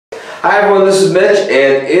Hi everyone, this is Mitch,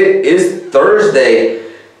 and it is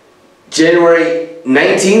Thursday, January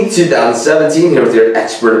 19th, 2017, here with your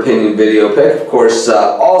expert opinion video pick. Of course,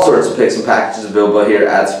 all sorts of picks and packages available here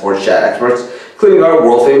at Sports Chat Experts, including our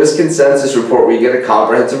world-famous consensus report, where you get a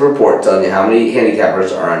comprehensive report telling you how many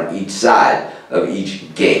handicappers are on each side of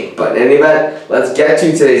each game. But in any event, let's get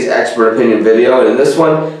to today's expert opinion video, and in this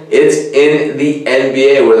one, it's in the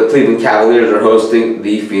NBA, where the Cleveland Cavaliers are hosting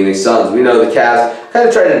the Phoenix Suns. We know the Cavs kind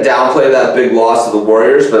of tried to downplay that big loss to the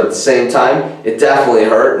Warriors, but at the same time, it definitely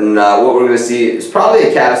hurt, and what we're going to see is probably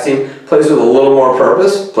a Cavs team plays with a little more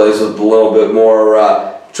purpose, plays with a little bit more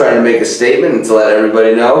trying to make a statement and to let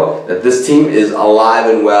everybody know that this team is alive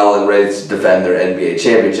and well and ready to defend their NBA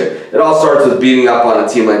championship. It all starts with beating up on a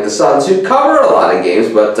team like the Suns, who cover a lot of games,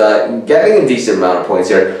 but getting a decent amount of points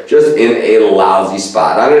here, just in a lousy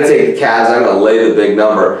spot. I'm going to take the Cavs, I'm going to lay the big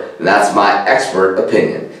number, and that's my expert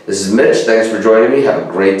opinion. This is Mitch, thanks for joining me, have a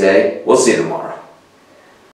great day, we'll see you tomorrow.